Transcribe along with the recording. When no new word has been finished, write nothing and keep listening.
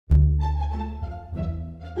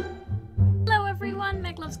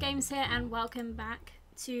Loves Games here, and welcome back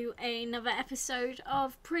to another episode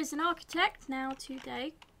of Prison Architect. Now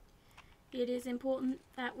today it is important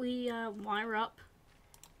that we wire up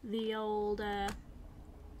the old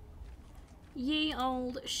ye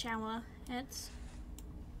old shower heads.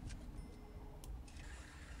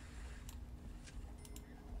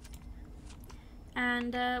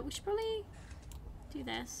 And we should probably do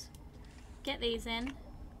this. Get these in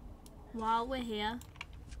while we're here.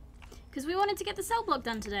 Because we wanted to get the cell block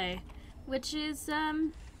done today, which is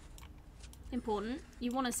important.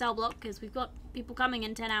 You want a cell block because we've got people coming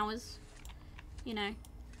in 10 hours. You know,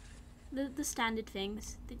 the standard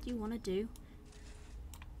things that you want to do.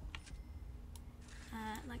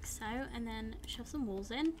 Like so, and then shove some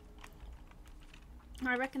walls in.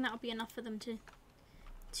 I reckon that'll be enough for them to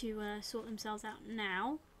sort themselves out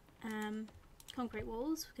now. Concrete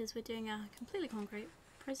walls, because we're doing a completely concrete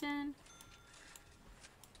prison.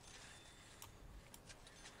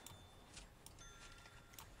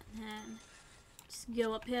 And then just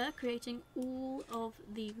go up here, creating all of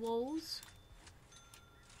the walls.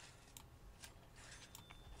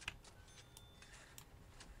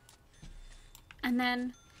 And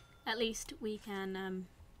then at least we can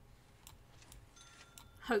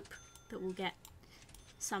hope that we'll get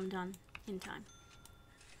some done in time.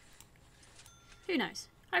 Who knows?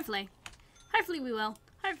 Hopefully. Hopefully we will.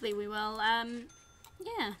 Hopefully we will.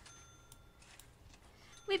 Yeah.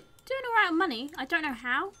 We're doing alright on money. I don't know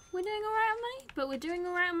how we're doing alright on money, but we're doing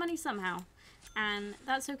alright on money somehow. And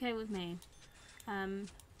that's okay with me.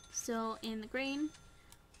 Still in the green.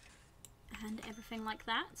 And everything like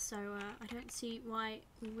that. So I don't see why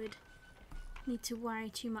we would need to worry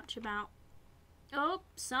too much about... Oh,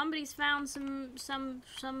 somebody's found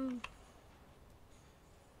some...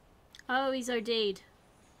 Oh, he's OD'd.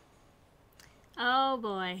 Oh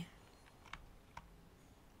boy.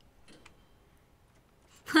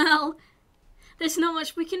 Well, there's not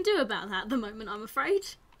much we can do about that at the moment, I'm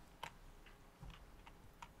afraid.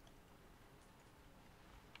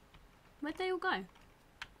 Where'd they all go?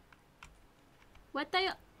 Where'd they...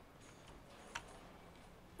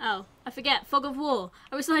 Oh, I forget. Fog of War.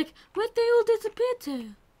 I was like, where'd they all disappear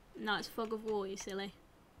to? No, it's Fog of War, you silly.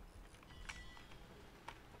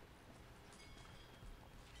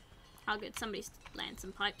 Oh good, somebody's laying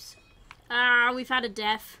some pipes. Ah, we've had a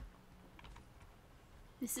death.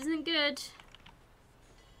 This isn't good.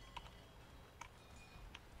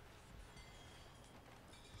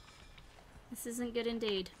 This isn't good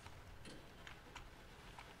indeed.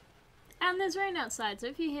 And there's rain outside, so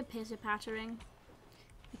if you hear pitter-pattering,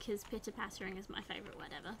 because pitter-pattering is my favourite word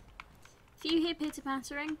ever. If you hear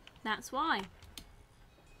pitter-pattering, that's why.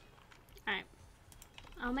 Alright.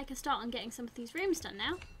 I'll make a start on getting some of these rooms done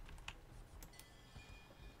now.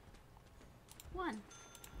 1,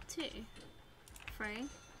 2, 3,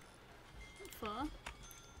 4,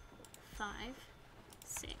 5,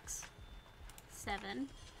 6, 7,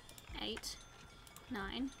 8,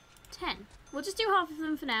 9, 10. We'll just do half of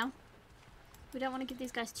them for now. We don't want to give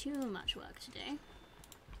these guys too much work to do.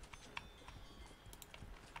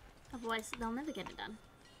 Otherwise, they'll never get it done.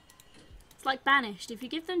 It's like Banished. If you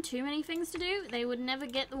give them too many things to do, they would never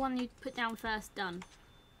get the one you put down first done.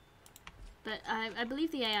 But I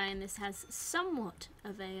believe the AI in this has somewhat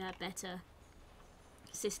of a better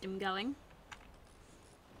system going.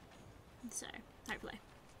 So, hopefully.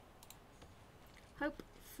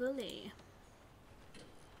 Hopefully.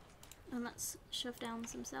 And let's shove down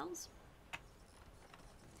some cells.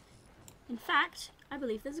 In fact, I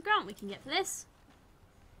believe there's a grant we can get for this.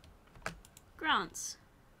 Grants.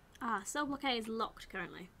 Ah, cell blockade is locked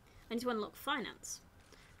currently. I need to unlock finance.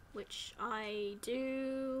 Which I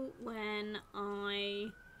do when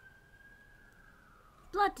I...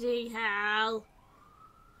 Bloody hell!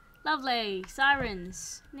 Lovely!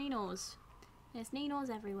 Sirens! Ninors. There's Ninors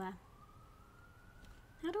everywhere.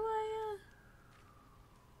 How do I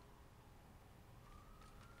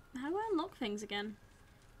unlock things again?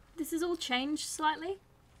 This is all changed slightly?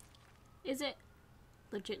 Is it...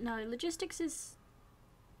 No, logistics is...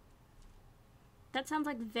 That sounds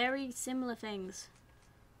like very similar things.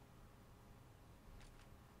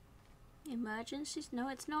 Emergencies? No,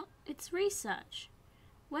 it's not. It's research.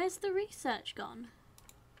 Where's the research gone?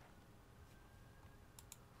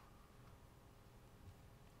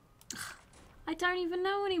 I don't even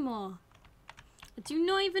know anymore. I do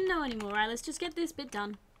not even know anymore. Right, let's just get this bit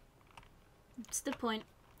done. It's the point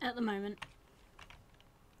at the moment.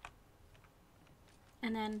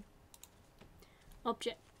 And then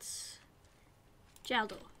objects. Jail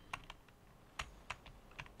door.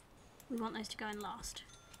 We want those to go in last.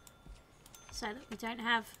 So that we don't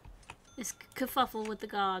have this kerfuffle with the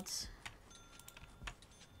guards.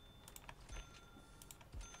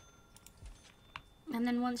 And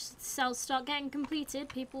then once cells start getting completed,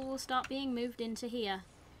 people will start being moved into here.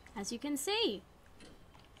 As you can see,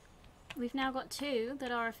 we've now got 2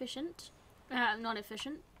 that are efficient. Not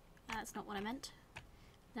efficient. That's not what I meant.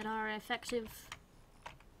 That are effective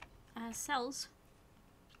as cells.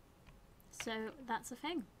 So that's a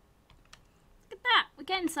thing. Look at that. We're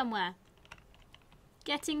getting somewhere.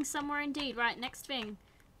 Getting somewhere indeed. Right, next thing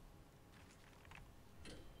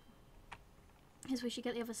is we should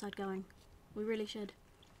get the other side going. We really should.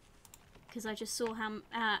 Because I just saw how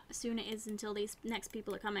soon it is until these next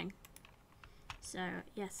people are coming. So,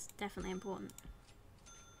 yes, definitely important.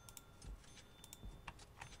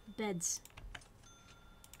 Beds.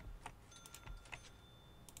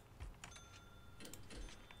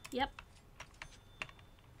 Yep.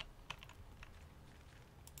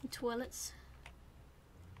 Toilets.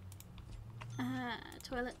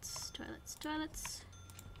 Toilets.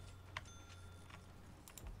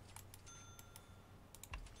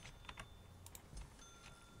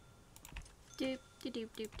 Doop, doop,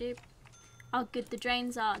 doop, doop. Oh, good. The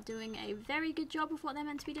drains are doing a very good job of what they're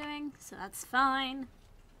meant to be doing, so that's fine.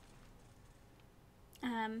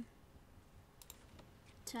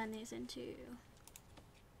 Turn these into...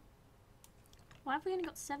 Why have we only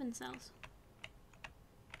got 7 cells?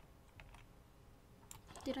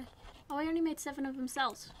 Did I? Oh, I only made 7 of them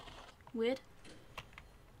cells. Weird.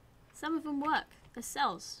 Some of them work as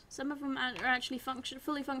cells. Some of them are actually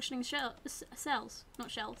fully functioning cells.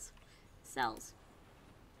 Not shells. Cells.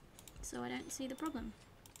 So I don't see the problem.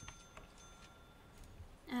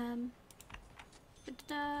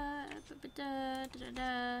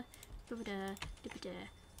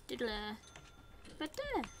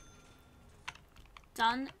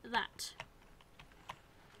 Done that.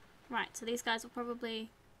 Right, so these guys will probably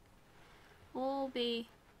all be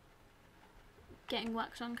getting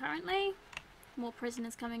worked on currently. More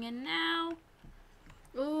prisoners coming in now.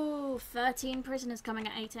 Ooh, 13 prisoners coming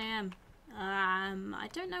at 8 AM. I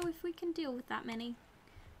don't know if we can deal with that many.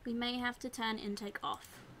 We may have to turn intake off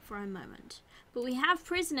for a moment. But we have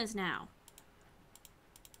prisoners now.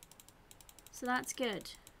 So that's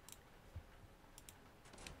good.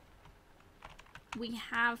 We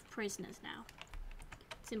have prisoners now.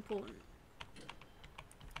 It's important.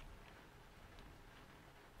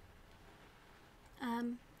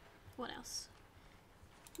 What else?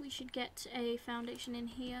 We should get a foundation in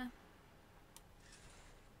here.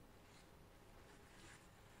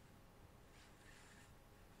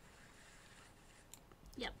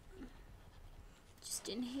 Yep. Just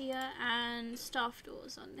in here, and staff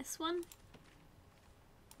doors on this one.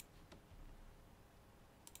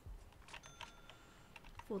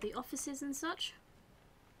 For the offices and such.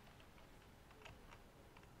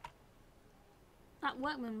 That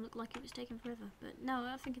workman looked like it was taking forever, but no,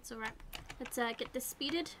 I think it's alright. Let's get this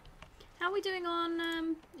speeded. How are we doing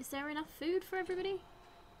on, is there enough food for everybody?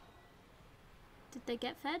 Did they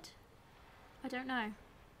get fed? I don't know.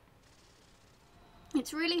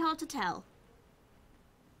 It's really hard to tell.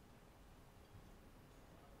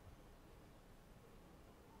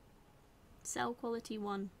 Cell quality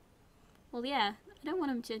 1. Well, yeah, I don't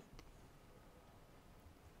want them to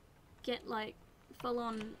get, like,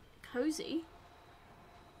 full-on cozy.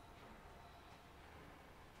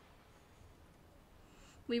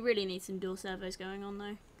 We really need some door servos going on,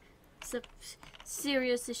 though. It's a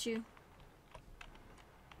serious issue.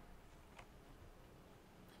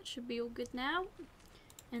 That should be all good now.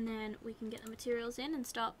 And then we can get the materials in and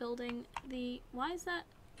start building the... Why is that?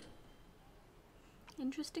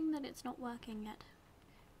 Interesting that it's not working yet.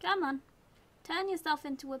 Come on. Turn yourself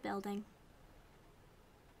into a building.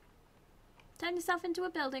 Turn yourself into a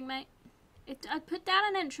building, mate. I put down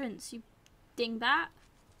an entrance, you dingbat.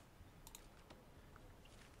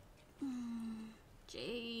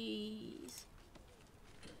 Jeez.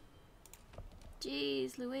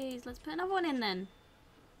 Jeez Louise, let's put another one in then.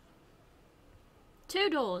 2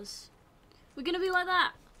 doors. We're gonna be like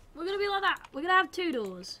that. We're gonna be like that. We're gonna have 2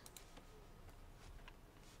 doors.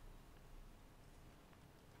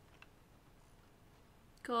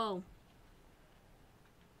 Cool.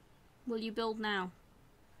 Will you build now?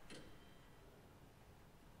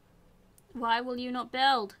 Why will you not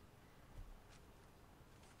build?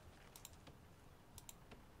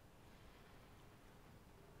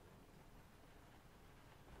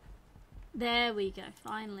 There we go,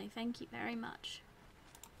 finally. Thank you very much.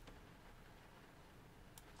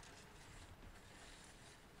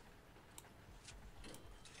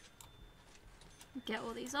 Get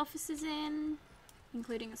all these offices in,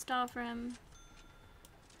 including a staff room.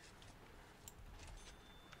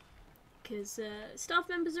 Because staff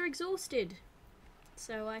members are exhausted.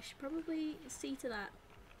 So I should probably see to that.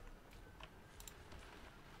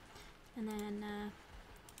 And then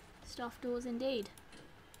staff doors indeed.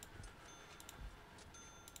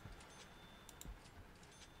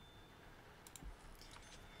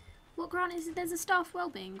 What grant is it? There's a staff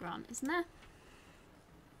wellbeing grant, isn't there?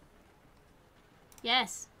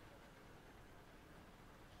 Yes.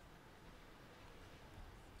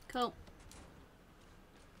 Cool.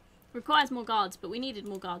 Requires more guards, but we needed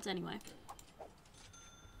more guards anyway.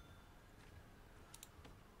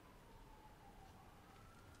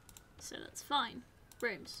 So that's fine.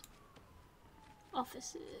 Rooms.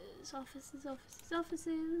 Offices, offices, offices,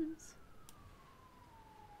 offices.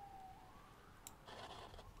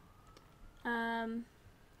 And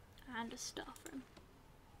a staff room.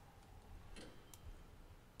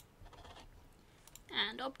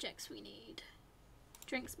 And objects we need.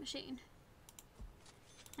 Drinks machine.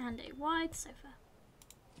 And a wide sofa.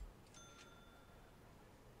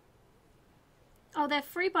 Oh, they're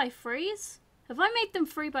 3x3s? Have I made them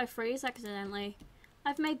 3x3s accidentally?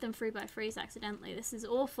 I've made them 3x3s accidentally. This is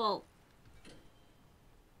awful.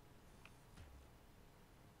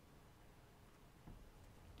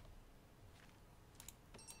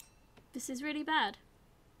 This is really bad.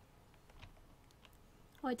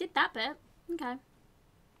 Oh, I did that bit. Okay.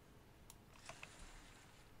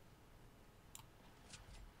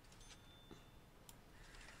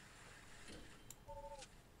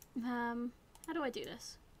 How do I do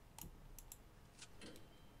this?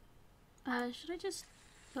 Should I just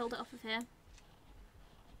build it off of here?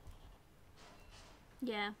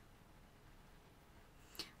 Yeah.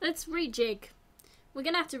 Let's rejig. We're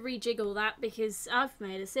gonna have to rejig all that because I've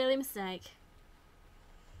made a silly mistake.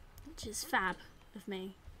 Which is fab of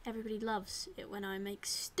me. Everybody loves it when I make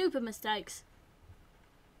stupid mistakes.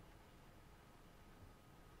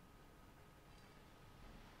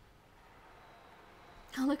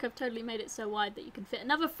 Oh look, I've totally made it so wide that you can fit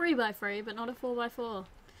another 3x3 but not a 4x4.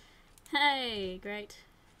 Hey, great.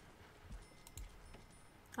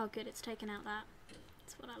 Oh good, it's taken out that.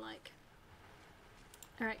 That's what I like.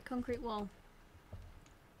 Alright, concrete wall.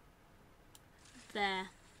 There.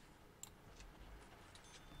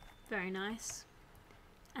 Very nice.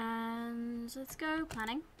 And let's go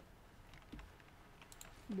planning.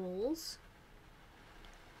 Walls.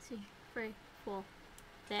 Let's see, 3, 4.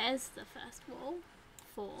 There's the first wall.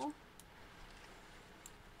 4.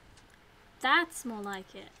 That's more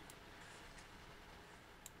like it.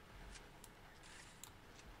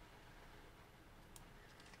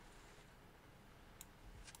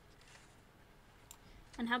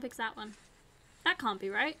 And how big's that one? That can't be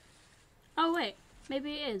right. Oh wait,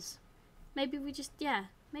 maybe it is. Maybe we just, yeah,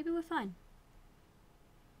 maybe we're fine.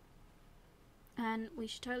 And we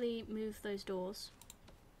should totally move those doors.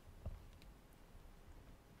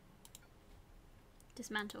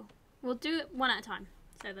 Dismantle. We'll do it one at a time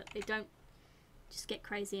so that they don't just get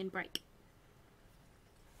crazy and break.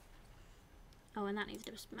 Oh, and that needs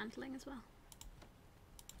dismantling as well.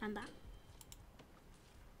 And that.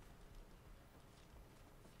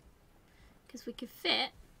 Because we could fit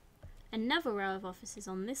another row of offices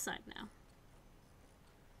on this side now.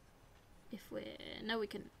 If we're... No, we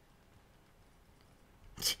can.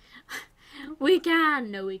 We can!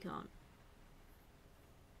 No, we can't.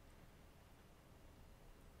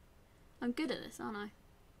 I'm good at this, aren't I?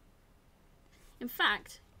 In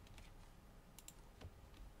fact...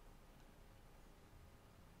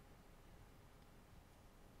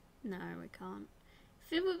 No, we can't.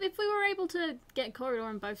 If we were able to get a corridor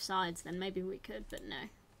on both sides, then maybe we could, but no.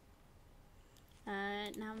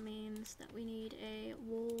 It now means that we need a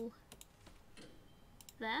wall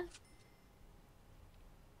there.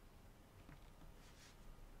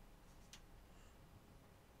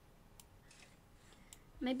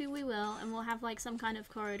 Maybe we will, and we'll have like some kind of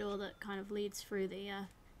corridor that kind of leads through the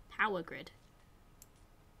power grid.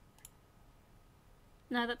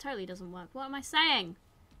 No, that totally doesn't work. What am I saying?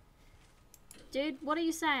 Dude, what are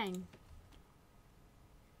you saying?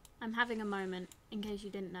 I'm having a moment, in case you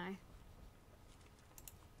didn't know.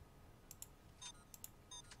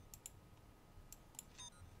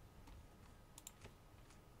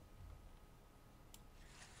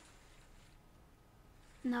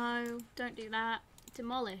 No, don't do that.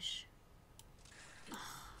 Demolish. Oh,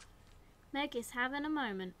 Meg is having a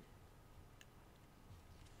moment.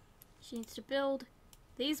 She needs to build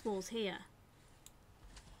these walls here.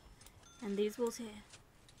 And these walls here.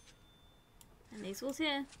 And these walls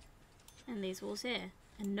here. And these walls here.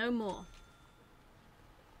 And no more.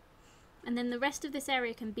 And then the rest of this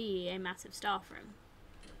area can be a massive staff room.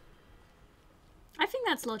 I think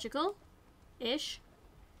that's logical-ish.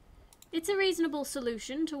 It's a reasonable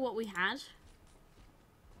solution to what we had.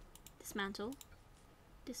 Dismantle.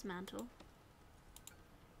 Dismantle.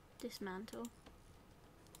 Dismantle.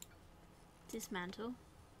 Dismantle.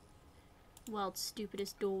 World's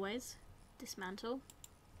stupidest doorways. Dismantle.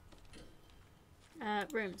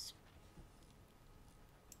 Rooms.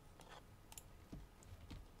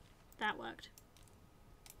 That worked.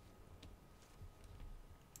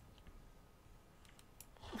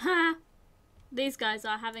 Ha! These guys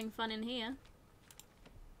are having fun in here.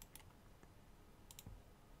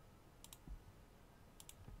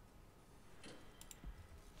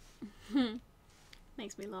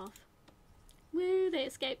 Makes me laugh. Woo, they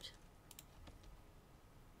escaped.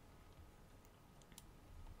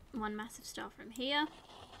 One massive staff room here.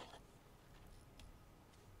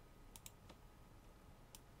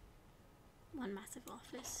 One massive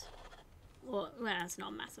office. Well, it's not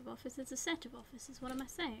a massive office, it's a set of offices. What am I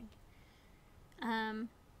saying? And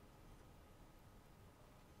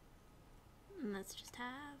let's just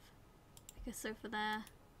have like a sofa there.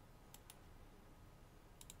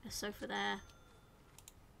 A sofa there.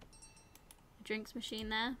 A drinks machine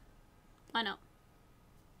there. Why not?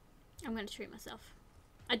 I'm gonna treat myself.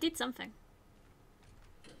 I did something.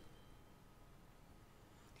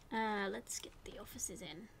 Let's get the offices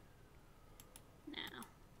in. Now.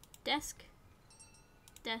 Desk.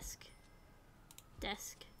 Desk.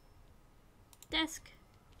 Desk. Desk.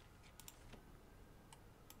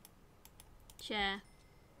 Chair.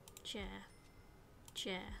 Chair.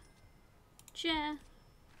 Chair. Chair.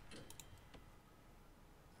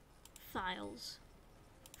 Files.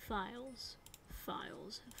 Files.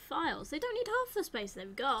 Files. Files. They don't need half the space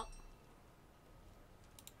they've got.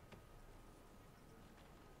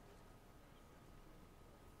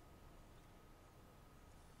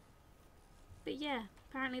 But yeah,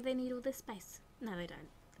 apparently they need all this space. No, they don't.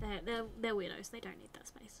 They're weirdos. They don't need that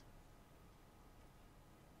space.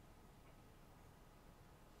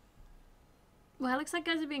 Well, looks like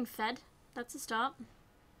guys are being fed. That's a start.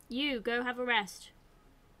 You, go have a rest.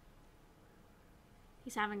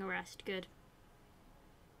 He's having a rest. Good.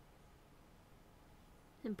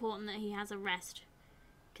 It's important that he has a rest,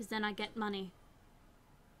 because then I get money.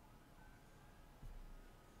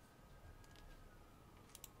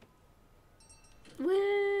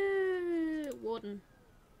 Woo! Warden.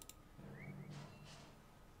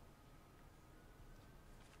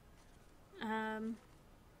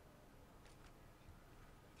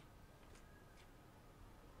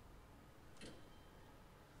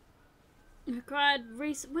 Required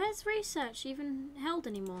where's research even held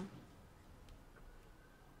anymore?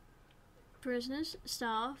 Prisoners,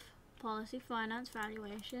 staff, policy, finance,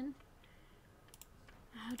 valuation.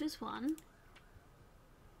 How does one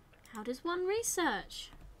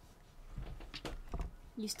research?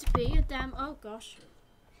 Used to be a damn, oh gosh,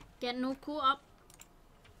 getting all caught up.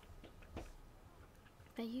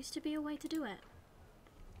 There used to be a way to do it.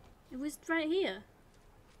 It was right here.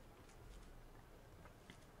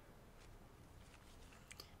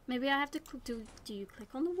 Maybe I have to do you click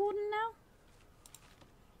on the warden now?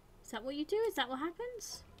 Is that what you do? Is that what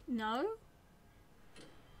happens? No?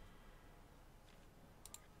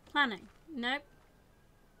 Planning. Nope.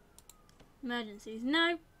 Emergencies.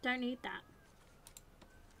 No, don't need that.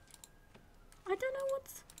 I don't know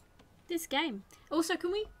what's this game. Also,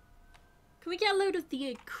 can we get a load of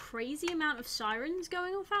the crazy amount of sirens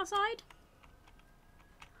going off outside?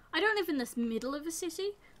 I don't live in the middle of a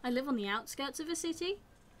city. I live on the outskirts of a city.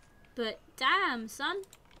 But damn, son.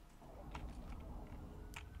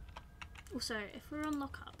 Also, if we're on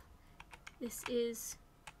lockup, this is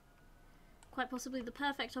quite possibly the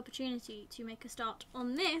perfect opportunity to make a start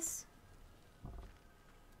on this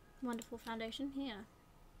wonderful foundation here.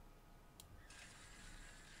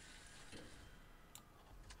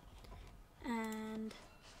 And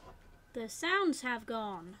the sounds have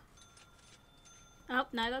gone. Oh,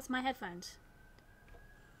 no, that's my headphones.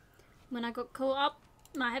 When I got caught up,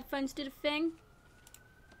 my headphones did a thing.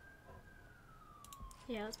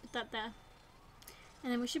 Yeah, let's put that there.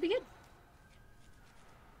 And then we should be good.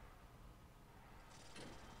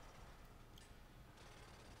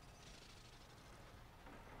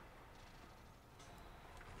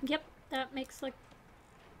 Yep, that makes like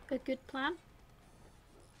a good plan.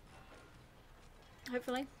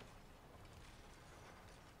 Hopefully.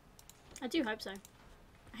 I do hope so.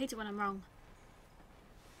 I hate it when I'm wrong.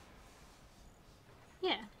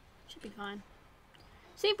 Yeah, should be fine.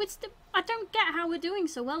 See, I don't get how we're doing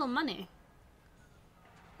so well on money.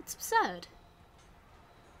 It's absurd.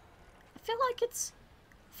 I feel like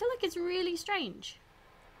it's really strange.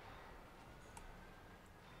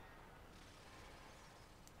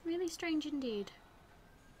 Really strange indeed.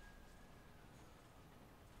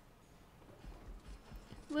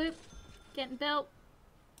 Whoop, getting built.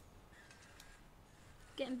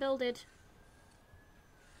 getting builded.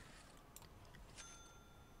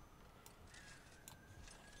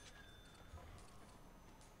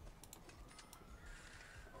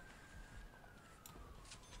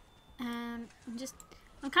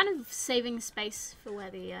 I'm kind of saving space for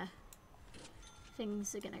where the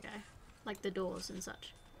things are gonna go, like the doors and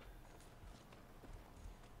such.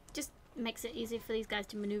 Just makes it easy for these guys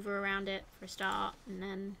to maneuver around it for a start, and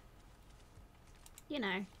then, you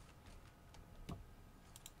know.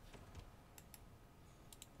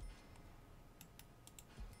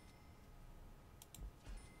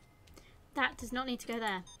 That does not need to go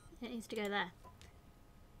there. It needs to go there.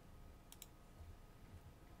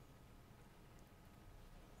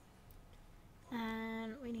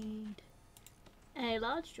 And we need a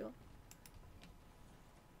large door.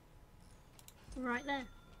 Right there.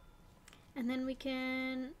 And then we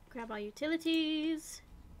can grab our utilities.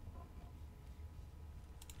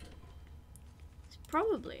 It's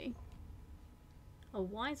probably a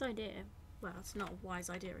wise idea. Well, it's not a wise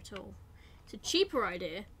idea at all. It's a cheaper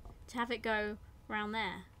idea to have it go around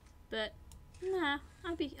there. But nah,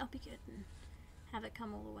 I'll be good and have it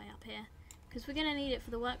come all the way up here. Because we're gonna need it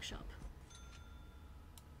for the workshop.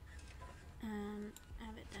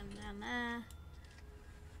 Have it down there.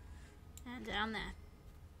 And down there.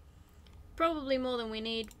 Probably more than we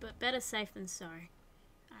need, but better safe than sorry,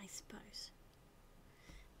 I suppose.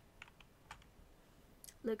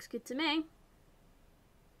 Looks good to me.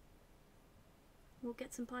 We'll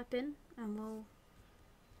get some pipe in and we'll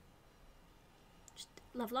just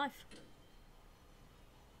love life.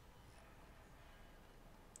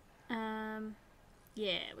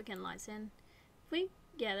 Yeah, we're getting lights in. If we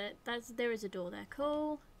get it, there is a door there.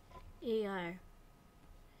 Cool. EO.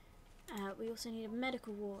 We also need a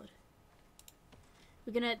medical ward.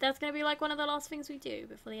 That's gonna be like one of the last things we do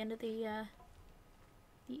before the end of the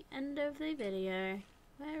video.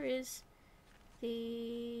 Where is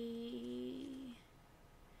the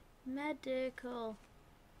medical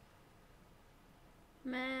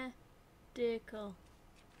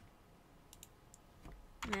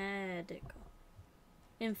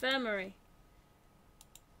infirmary?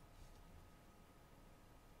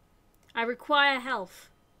 I require health.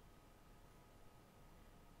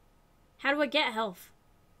 How do I get health?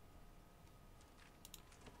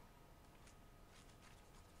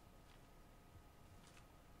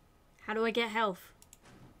 How do I get health?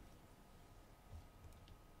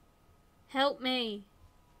 Help me.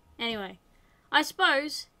 Anyway, I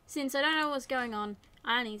suppose, since I don't know what's going on,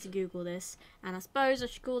 I need to Google this, and I suppose I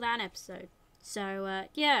should call that an episode. So,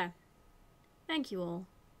 yeah. Thank you all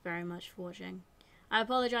very much for watching. I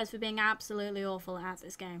apologise for being absolutely awful at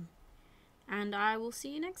this game. And I will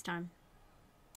see you next time.